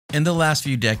In the last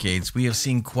few decades, we have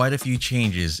seen quite a few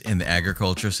changes in the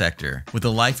agriculture sector, with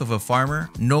the life of a farmer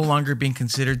no longer being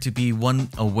considered to be one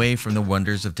away from the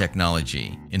wonders of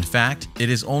technology. In fact, it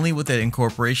is only with the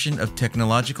incorporation of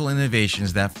technological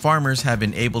innovations that farmers have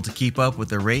been able to keep up with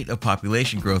the rate of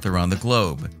population growth around the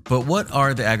globe. But what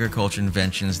are the agriculture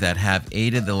inventions that have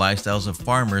aided the lifestyles of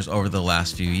farmers over the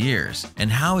last few years?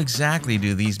 And how exactly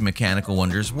do these mechanical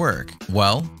wonders work?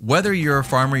 Well, whether you're a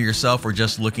farmer yourself or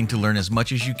just looking to learn as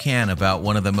much as you can about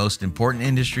one of the most important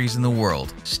industries in the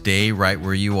world, stay right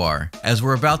where you are, as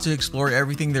we're about to explore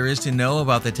everything there is to know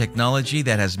about the technology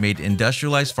that has made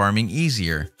industrialized farming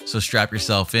easier. So strap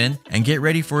yourself in and get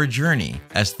ready for a journey,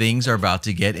 as things are about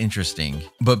to get interesting.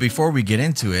 But before we get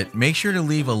into it, make sure to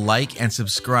leave a like and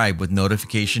subscribe with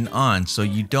notification on so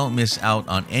you don't miss out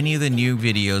on any of the new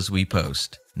videos we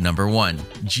post. Number 1.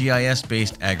 GIS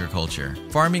Based Agriculture.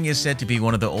 Farming is said to be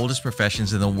one of the oldest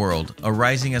professions in the world,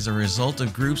 arising as a result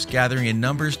of groups gathering in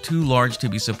numbers too large to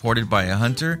be supported by a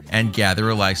hunter and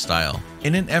gatherer lifestyle.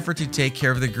 In an effort to take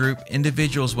care of the group,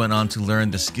 individuals went on to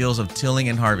learn the skills of tilling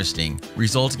and harvesting,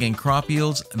 resulting in crop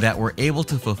yields that were able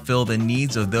to fulfill the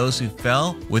needs of those who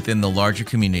fell within the larger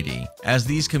community. As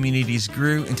these communities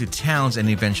grew into towns and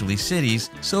eventually cities,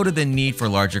 so did the need for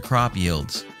larger crop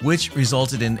yields, which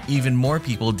resulted in even more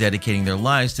people dedicating their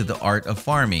lives to the art of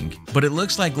farming. But it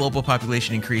looks like global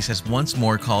population increase has once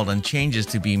more called on changes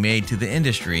to be made to the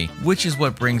industry, which is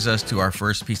what brings us to our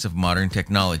first piece of modern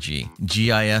technology,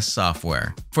 GIS software.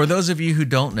 For those of you who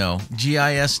don't know,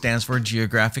 GIS stands for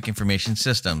Geographic Information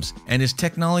Systems and is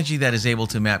technology that is able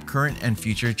to map current and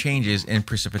future changes in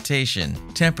precipitation,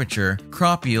 temperature,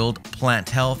 crop yield, plant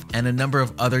health, and a number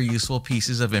of other useful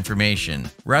pieces of information.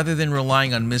 Rather than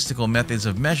relying on mystical methods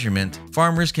of measurement,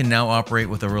 farmers can now operate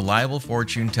with a reliable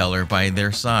fortune teller by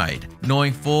their side,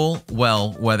 knowing full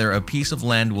well whether a piece of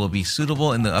land will be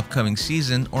suitable in the upcoming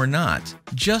season or not.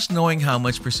 Just knowing how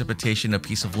much precipitation a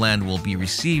piece of land will be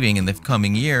receiving in the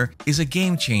coming year is a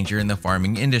game changer in the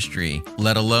farming industry,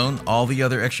 let alone all the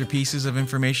other extra pieces of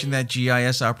information that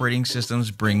GIS operating systems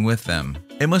bring with them.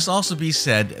 It must also be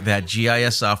said that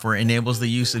GIS software enables the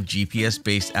use of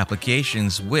GPS-based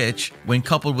applications which, when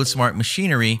coupled with smart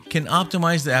machinery, can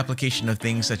optimize the application of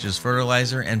things such as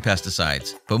fertilizer and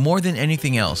pesticides. But more than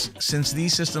anything else, since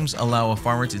these systems allow a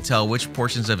farmer to tell which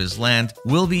portions of his land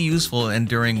will be useful and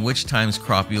during which times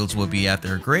crop yields will be at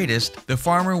their greatest, the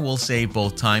farmer will save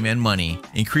both time and money,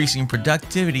 increasing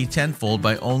productivity tenfold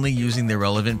by only using the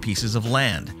relevant pieces of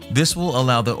land. This will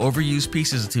allow the overused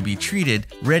pieces to be treated,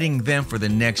 readying them for the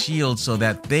next yield so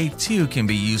that they too can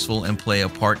be useful and play a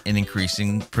part in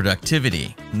increasing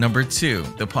productivity. Number 2.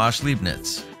 The Posh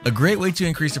Leibniz. A great way to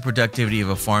increase the productivity of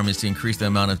a farm is to increase the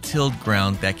amount of tilled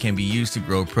ground that can be used to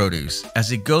grow produce,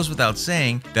 as it goes without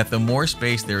saying that the more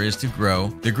space there is to grow,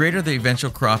 the greater the eventual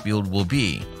crop yield will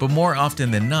be. But more often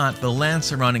than not, the land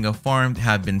surrounding a farm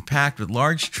have been packed with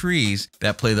large trees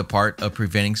that play the part of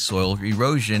preventing soil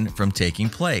erosion from taking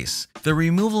place. The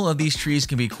removal of these trees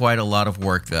can be quite a lot of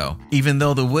work though, even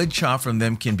though the wood chopped from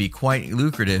them can be quite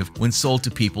lucrative when sold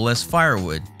to people as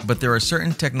firewood. But there are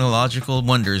certain technological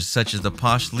wonders such as the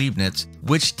Posh Leibniz,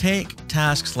 which take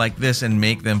tasks like this and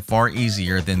make them far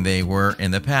easier than they were in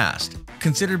the past.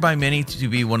 Considered by many to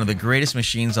be one of the greatest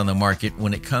machines on the market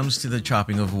when it comes to the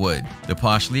chopping of wood, the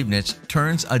Posh Leibniz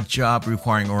turns a job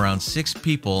requiring around 6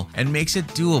 people and makes it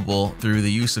doable through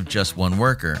the use of just one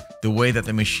worker. The way that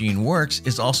the machine works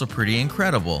is also pretty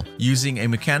incredible. Using a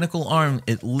mechanical arm,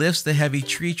 it lifts the heavy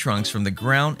tree trunks from the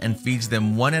ground and feeds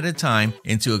them one at a time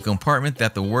into a compartment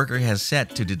that the worker has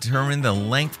set to determine the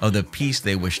length of the piece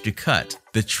they wish to cut.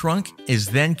 The trunk is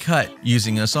then cut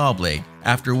using a saw blade,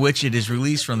 after which it is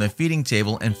released from the feeding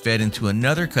table and fed into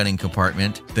another cutting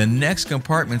compartment. The next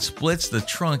compartment splits the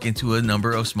trunk into a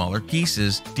number of smaller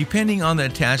pieces, depending on the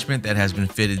attachment that has been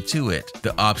fitted to it.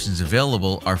 The options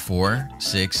available are 4,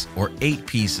 6, or 8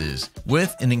 pieces,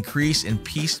 with an increase in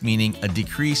piece meaning a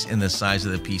decrease in the size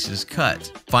of the pieces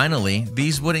cut. Finally,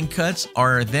 these wooden cuts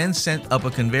are then sent up a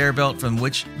conveyor belt from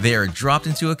which they are dropped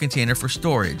into a container for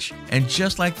storage. And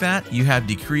just like that, you have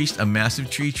decreased a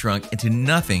massive tree trunk into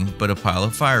nothing but a pile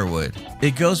of firewood.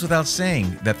 It goes without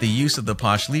saying that the use of the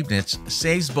Posh Leibniz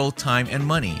saves both time and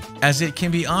money, as it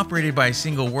can be operated by a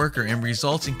single worker and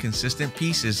results in consistent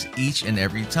pieces each and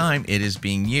every time it is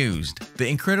being used. The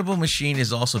incredible machine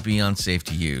is also beyond safe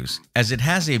to use, as it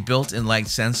has a built-in light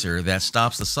sensor that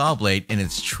stops the saw blade in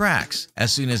its tracks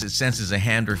as soon as it senses a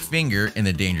hand or finger in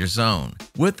the danger zone,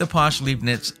 With the Posh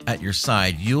Leibniz at your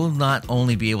side, you'll not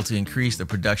only be able to increase the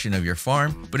production of your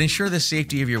farm, but ensure the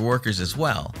safety of your workers as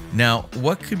well. Now,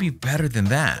 what could be better than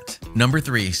that? Number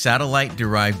 3, satellite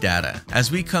derived data.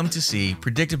 As we come to see,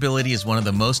 predictability is one of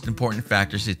the most important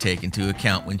factors to take into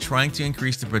account when trying to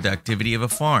increase the productivity of a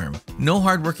farm. No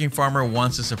hardworking farmer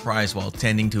wants a surprise while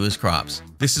tending to his crops.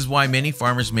 This is why many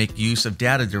farmers make use of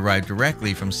data derived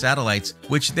directly from satellites,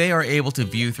 which they are able to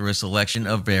view through a selection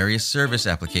of various service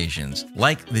applications,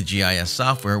 like the GIS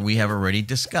software we have already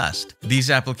discussed. These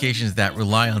applications that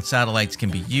rely on satellites can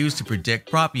be used to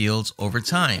predict crop yields over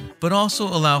time, but also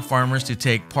allow farmers to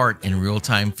take part in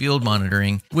real-time field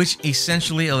monitoring, which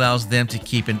essentially allows them to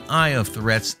keep an eye of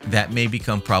threats that may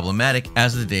become problematic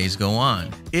as the days go on.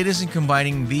 It is in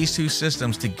combining these two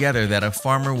systems together that a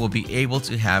farmer will be able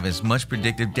to have as much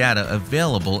predictive data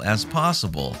available as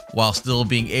possible, while still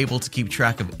being able to keep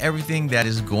track of everything that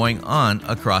is going on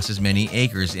across as many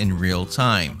acres in real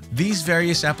time. These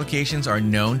various applications are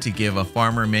known to give a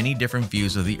farmer many different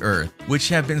views of the earth, which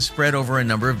have been spread over a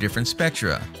number of different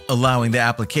spectra, allowing the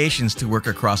applications to work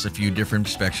across a few different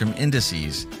spectrum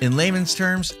indices. In layman's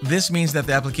terms, this means that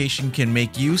the application can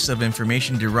make use of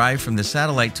information derived from the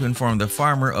satellite to inform the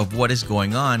farmer of what is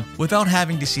going on without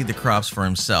having to see the crops for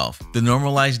himself. The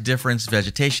Normalized Difference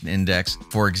Vegetation Index,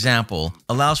 for example,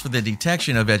 allows for the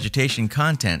detection of vegetation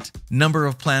content, number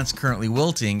of plants currently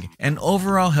wilting, and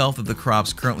overall health of the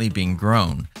crops currently being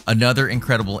grown. Another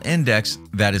incredible index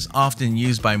that is often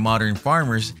used by modern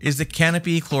farmers is the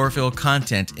Canopy Chlorophyll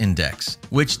Content Index,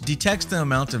 which detects the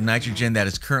amount of nitrogen that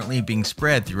is currently being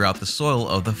spread throughout the soil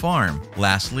of the farm.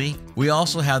 Lastly, we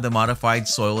also have the Modified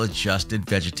Soil Adjusted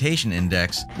Vegetation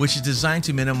Index, which is designed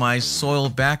to minimize soil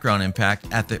background impact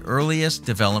at the earliest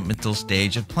developmental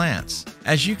stage of plants.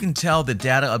 As you can tell, the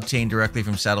data obtained directly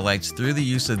from satellites through the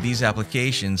use of these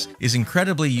applications is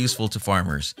incredibly useful to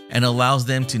farmers and allows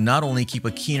them to not only keep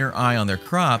a keener eye on their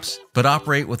crops, but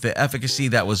operate with the efficacy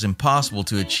that was impossible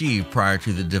to achieve prior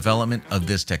to the development of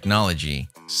this technology.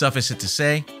 Suffice it to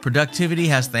say, productivity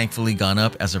has thankfully gone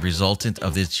up as a resultant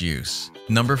of its use.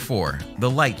 Number 4, the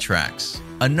Lighttracks.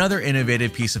 Another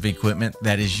innovative piece of equipment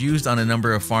that is used on a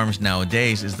number of farms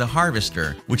nowadays is the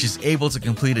harvester, which is able to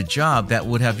complete a job that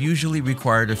would have usually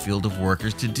required a field of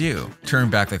workers to do.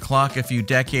 Turn back the clock a few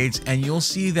decades and you'll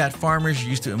see that farmers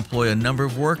used to employ a number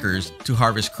of workers to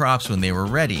harvest crops when they were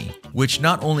ready, which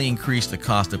not only increased the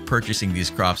cost of purchasing these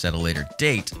crops at a later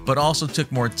date, but also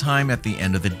took more time at the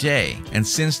end of the day. And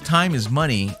since time is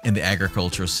money in the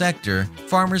agricultural sector,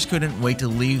 farmers couldn't wait to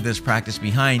leave this practice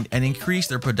behind and increase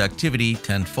their productivity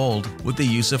tenfold with the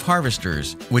use of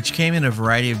harvesters, which came in a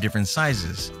variety of different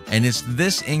sizes. And it's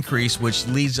this increase which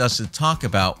leads us to talk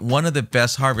about one of the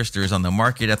best harvesters on the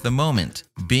market at the moment,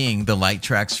 being the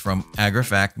Lighttracks from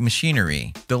Agrifact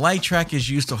Machinery. The Lighttrack is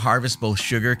used to harvest both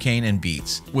sugar cane and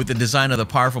beets, with the design of the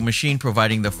powerful machine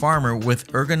providing the farmer with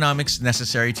ergonomics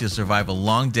necessary to survive a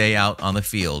long day out on the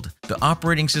field. The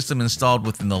operating system installed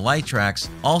within the Lighttracks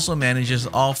also manages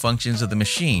all functions of the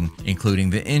machine, including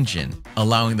the engine,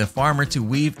 allowing the farmer to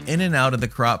weave in and out of the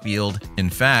crop yield. In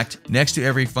fact, next to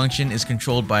every function is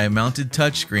controlled by a mounted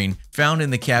touchscreen found in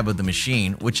the cab of the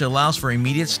machine, which allows for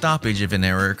immediate stoppage if an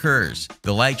error occurs.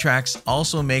 The Lighttracks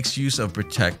also makes use of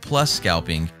Protect Plus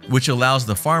scalping, which allows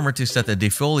the farmer to set the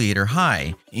defoliator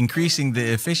high, increasing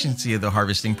the efficiency of the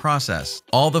harvesting process.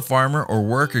 All the farmer or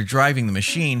worker driving the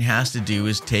machine has to do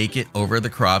is take it over the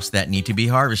crops that need to be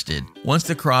harvested. Once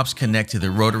the crops connect to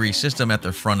the rotary system at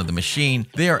the front of the machine,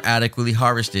 they are adequately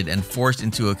harvested and forced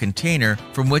into a container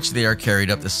from which they are carried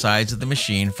up the sides of the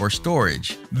machine for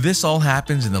storage. This all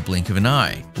happens in the blink of an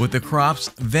eye, with the crops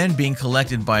then being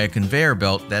collected by a conveyor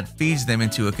belt that feeds them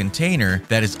into a container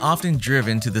that is often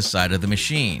driven to the side of the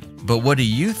machine. But what do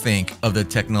you think of the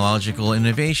technological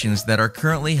innovations that are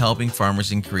currently helping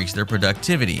farmers increase their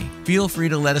productivity? Feel free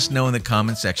to let us know in the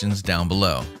comment sections down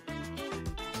below.